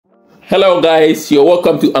Hello guys, you're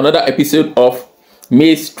welcome to another episode of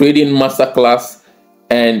Maize Trading Masterclass,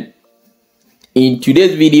 and in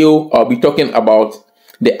today's video I'll be talking about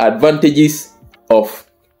the advantages of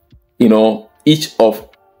each of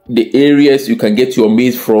the areas you can get your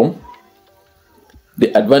maize from,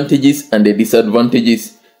 the advantages and the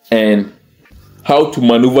disadvantages, and how to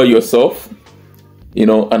maneuver yourself,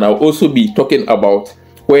 and I'll also be talking about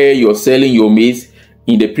where you're selling your maize.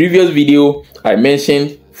 In the previous video I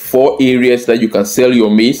mentioned 4 areas that you can sell your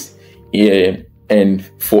maize, and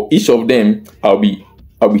for each of them I'll be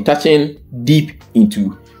touching deep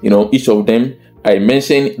into each of them. I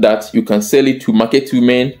mentioned that you can sell it to market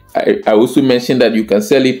women. I also mentioned that you can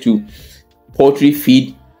sell it to poultry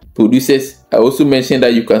feed producers. I also mentioned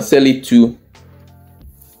that you can sell it to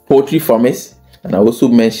poultry farmers, and I also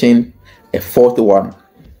mentioned a 4th one.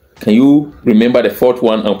 Can you remember the 4th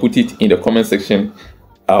one and put it in the comment section?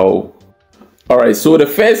 Alright, so the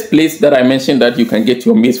first place that I mentioned that you can get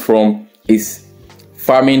your maize from is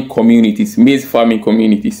farming communities, maize farming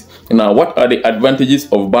communities. Now, what are the advantages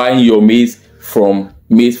of buying your maize from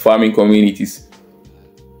maize farming communities?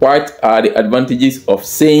 What are the advantages of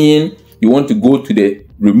saying you want to go to the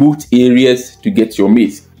remote areas to get your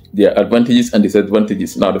maize? There are advantages and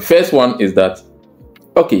disadvantages. Now, the first one is that,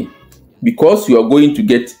 okay, because you are going to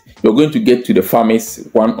get to the farmers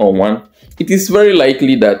one-on-one, it is very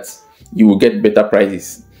likely that you will get better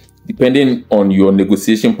prices depending on your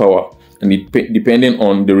negotiation power and depending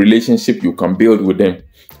on the relationship you can build with them.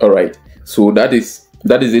 All right, so that is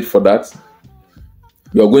it for that.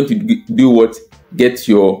 You are going to do what? Get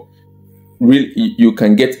your you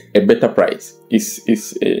can get a better price. Is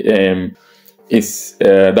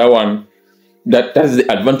that one? That's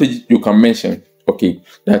the advantage you can mention. Okay,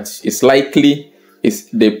 that is likely,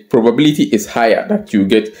 the probability is higher that you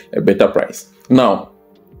get a better price. Now,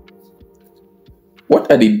 what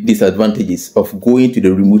are the disadvantages of going to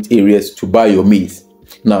the remote areas to buy your maize?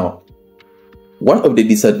 Now, one of the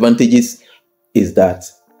disadvantages is that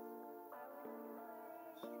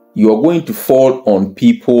you are going to fall on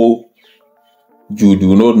people you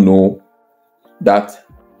do not know that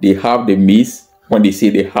they have the maize when they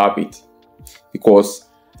say they have it. Because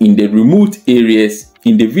in the remote areas,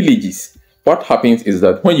 in the villages, what happens is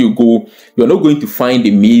that when you go, you're not going to find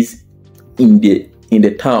the maize in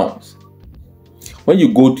the towns. When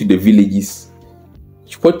you go to the villages,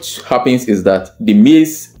 what happens is that the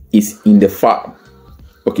maize is in the farm.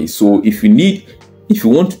 Okay, so if you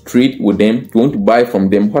want to trade with them, if you want to buy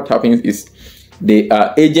from them, what happens is they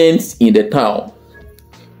are agents in the town.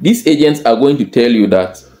 These agents are going to tell you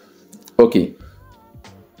that, okay,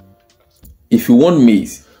 if you want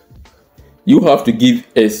maize, you have to give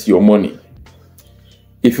us your money.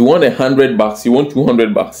 If you want $100, you want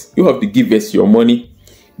 $200, you have to give us your money,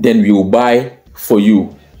 then we will buy for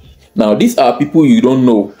you. Now, these are people you don't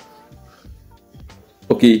know.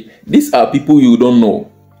 Okay, these are people you don't know.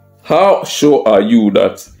 How sure are you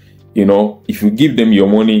that if you give them your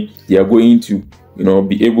money, they are going to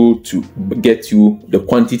be able to get you the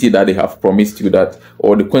quantity that they have promised you, that,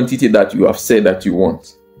 or the quantity that you have said that you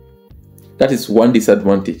want? That is one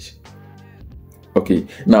disadvantage. Okay,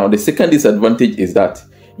 now the second disadvantage is that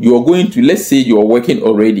you are going to, let's say you are working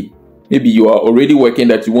already. Maybe you are already working,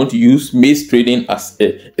 that you want to use maize trading as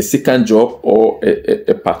a second job or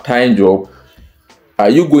a part-time job. Are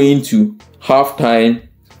you going to have time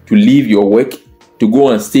to leave your work to go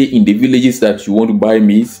and stay in the villages that you want to buy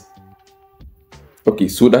maize? Okay,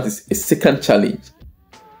 so that is a second challenge.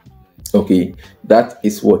 Okay, that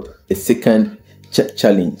is what? A second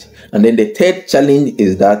challenge. And then the third challenge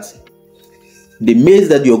is that the maize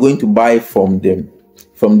that you're going to buy from the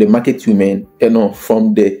market women,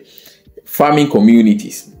 from the farming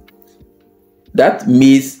communities, that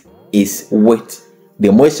maize is wet. The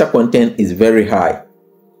moisture content is very high.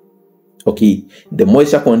 Okay, the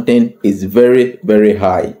moisture content is very, very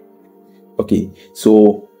high. Okay,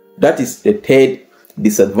 so that is the third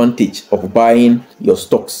disadvantage of buying your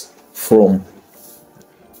stocks from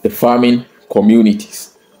the farming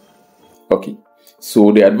communities. Okay,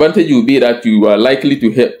 so the advantage will be that you are likely to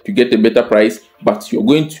get a better price, but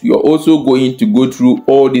you're also going to go through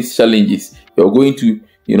all these challenges. You're going to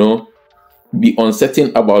be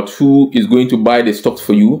uncertain about who is going to buy the stocks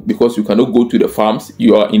for you, because you cannot go to the farms.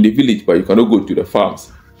 You are in the village, but you cannot go to the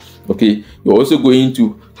farms. Okay, you're also going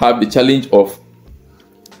to have the challenge of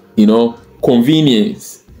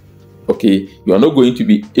convenience. Okay, you are not going to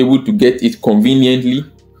be able to get it conveniently,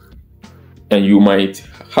 and you might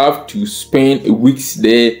have to spend weeks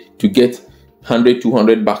there to get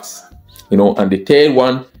 $100-200. And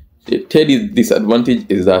the third disadvantage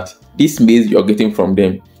is that this maize you're getting from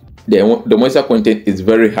them, the moisture content is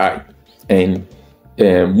very high. and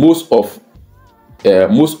most of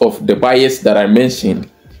the buyers that I mentioned,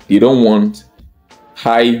 they don't want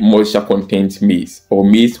high moisture content maize, or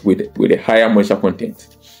maize with a higher moisture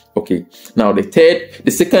content. Okay, now the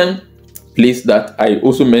second place that I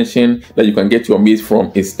also mentioned that you can get your maize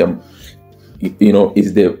from is the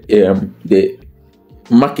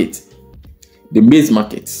market, the maize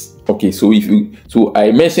markets. Okay, so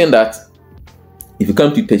I mentioned that if you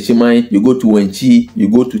come to Teshimai, you go to Wenchi, you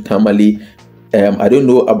go to Tamale. I don't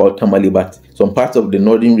know about Tamale, but some parts of the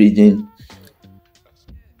northern region,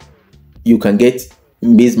 you can get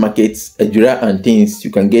maize markets, Ejura and things.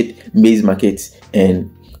 You can get maize markets, and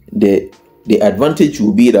the advantage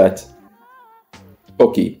will be that,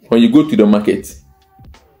 okay, when you go to the market,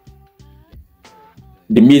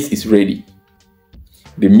 the maize is ready.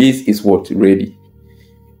 The maize is ready.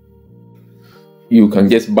 You can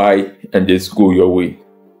just buy and just go your way.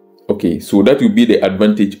 Okay, so that will be the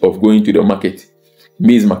advantage of going to the market,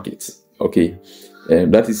 maize markets. Okay,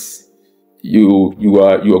 and that is you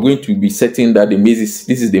are going to be certain that the maize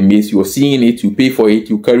this is the maize. You are seeing it, you pay for it,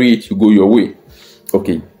 you carry it, you go your way.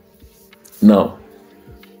 Okay, now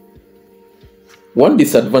one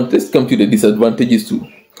disadvantage. Let's come to the disadvantages too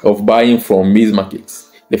of buying from maize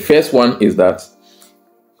markets. The first one is that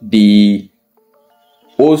they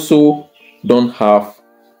also don't have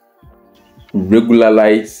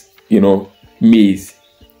regularized, maize.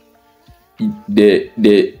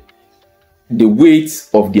 The weight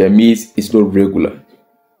of their maize is not regular.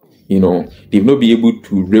 They've not been able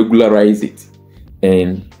to regularize it,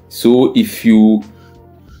 and so if you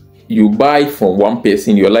buy from one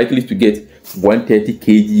person, you're likely to get 130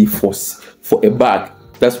 kg for a bag.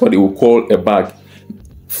 That's what they will call a bag.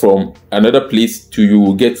 From another place to you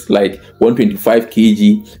will get like 125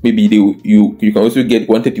 kg. Maybe you can also get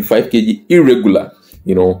 135 kg irregular.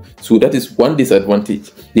 So that is one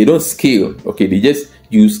disadvantage. They don't scale. Okay, they just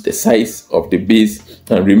use the size of the base.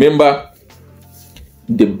 And remember,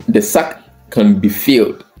 the sack can be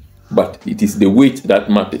filled, but it is the weight that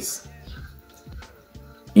matters.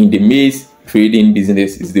 In the maize trading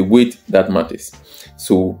business, is the weight that matters.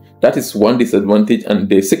 So that is one disadvantage. And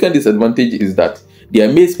the second disadvantage is that their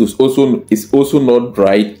maize is also not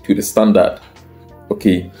dried to the standard.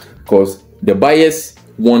 Okay, because the buyers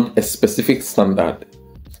want a specific standard,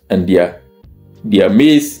 and their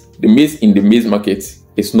maize, the maize in the maize market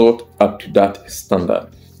is not up to that standard.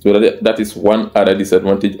 So that is one other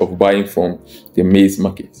disadvantage of buying from the maize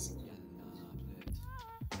markets.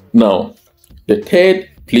 Now, the third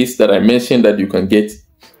place that I mentioned that you can get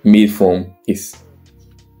maize from is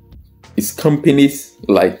companies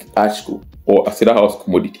like ASHCo or Aseda House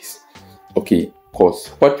Commodities. Okay, because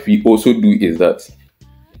what we also do is that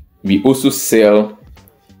we also sell,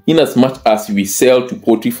 in as much as we sell to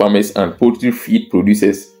poultry farmers and poultry feed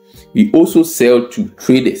producers, we also sell to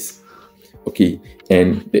traders. Okay,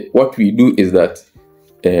 and what we do is that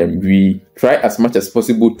we try as much as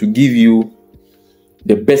possible to give you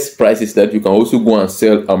the best prices that you can also go and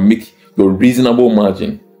sell and make your reasonable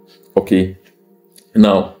margin. Okay,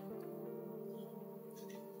 now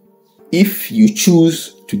if you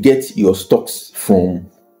choose to get your stocks from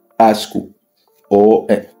ASHCo, or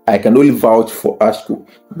I can only vouch for ASHCo,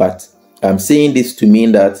 but I'm saying this to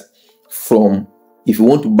mean that if you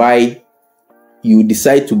want to buy, you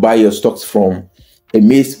decide to buy your stocks from a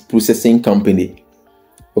maize processing company.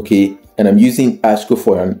 Okay, and I'm using ASHCo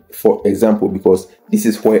for example because this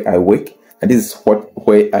is where I work and this is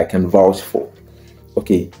where I can vouch for.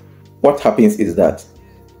 Okay, what happens is that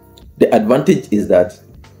the advantage is that,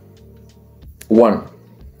 one,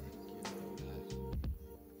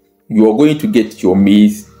 you are going to get your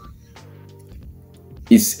maize.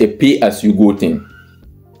 It's a pay-as-you-go thing.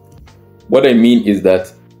 What I mean is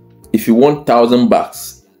that if you want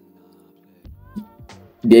 $1,000,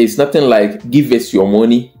 there is nothing like give us your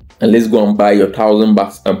money and let's go and buy your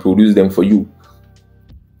 $1,000 and produce them for you.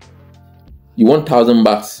 You want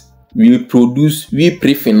 $1,000, we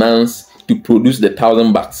pre-finance to produce the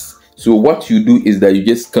 $1,000. So what you do is that you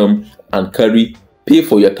just come and pay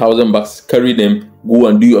for your $1,000, carry them, go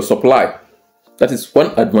and do your supply. That is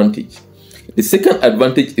one advantage. The second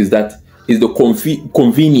advantage is the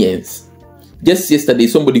convenience. Just yesterday,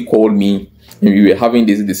 somebody called me and we were having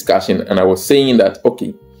this discussion, and I was saying that,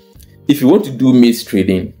 okay, if you want to do maize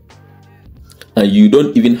trading and you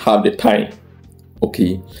don't even have the time,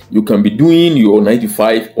 okay, you can be doing your 9 to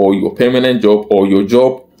 5 or your permanent job or your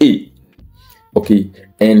job A, okay,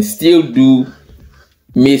 and still do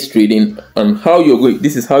maize trading. And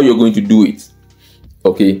this is how you're going to do it.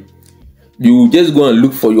 Okay, you just go and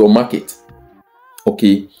look for your market.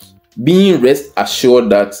 Okay, being rest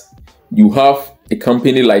assured that you have a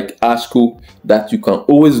company like ASHCo that you can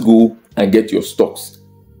always go and get your stocks.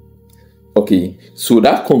 Okay, so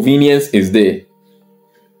that convenience is there.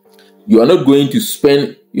 You are not going to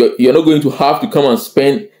spend, you're not going to have to come and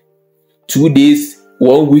spend 2 days,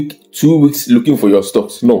 1 week, 2 weeks looking for your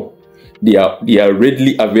stocks. No, they are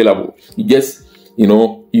readily available. You just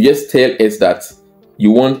tell us that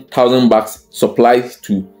you want $1,000 supplies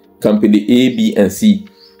to company A, B, and C,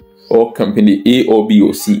 or company A or B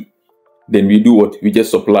or C. Then we do what? We just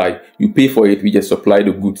supply. You pay for it, we just supply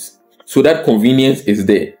the goods. So that convenience is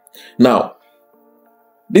there. Now,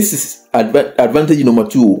 this is advantage number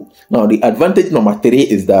 2. Now, the advantage number 3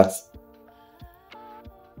 is that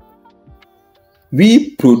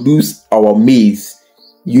we produce our maize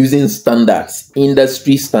using standards,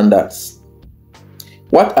 industry standards.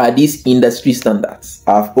 What are these industry standards?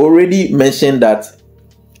 I've already mentioned that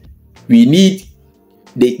we need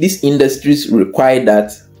these industries require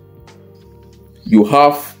that you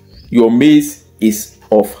have your maize is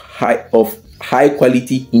of high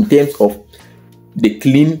quality in terms of the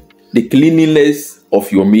cleanliness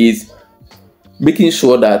of your maize, making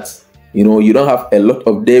sure that you don't have a lot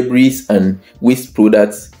of debris and waste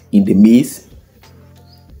products in the maize.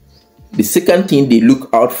 The second thing they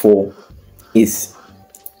look out for is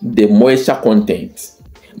the moisture content.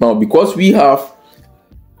 Now, because we have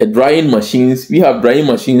drying machines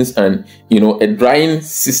and a drying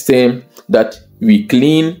system that we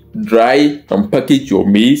clean, dry, and package your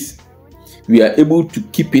maize, we are able to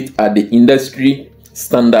keep it at the industry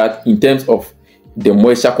standard in terms of the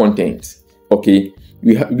moisture content. Okay,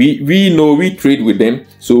 we know, we trade with them,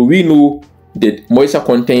 so we know the moisture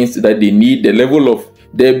contents that they need, the level of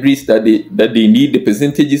debris that they need, the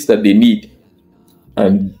percentages that they need,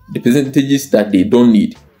 and the percentages that they don't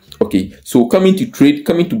need. Okay, so coming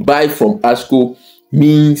to buy from ASHCo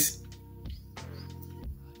means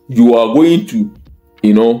you are going to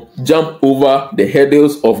jump over the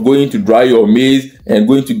hurdles of going to dry your maize and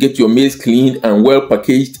going to get your maize cleaned and well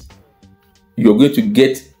packaged. You're going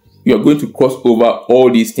to cross over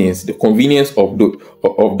all these things, the convenience of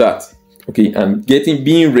that. Okay, and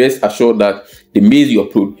being rest assured that the maize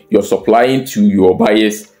you're supplying to your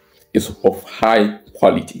buyers is of high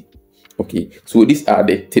quality. Okay, so these are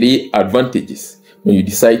the 3 advantages when you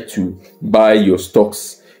decide to buy your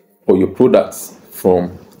stocks or your products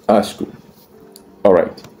from ASHCo. All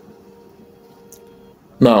right.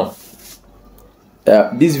 Now,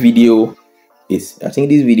 this video is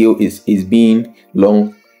being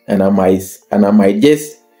long, and I might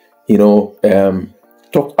just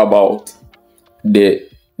talk about the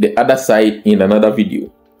other side in another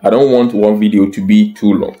video. I don't want one video to be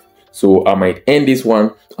too long, so I might end this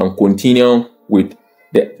one and continue with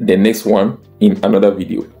the next one in another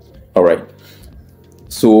video. All right.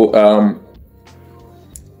 So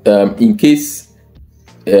in case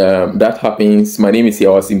that happens, my name is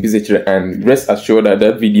ASHCo, and rest assured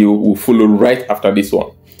that video will follow right after this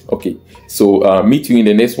one. Okay, so meet you in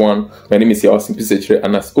the next one. My name is ASHCo,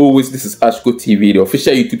 and as always, this is ASHCo TV, the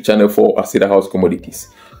official YouTube channel for Aseda House Commodities.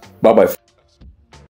 Bye bye.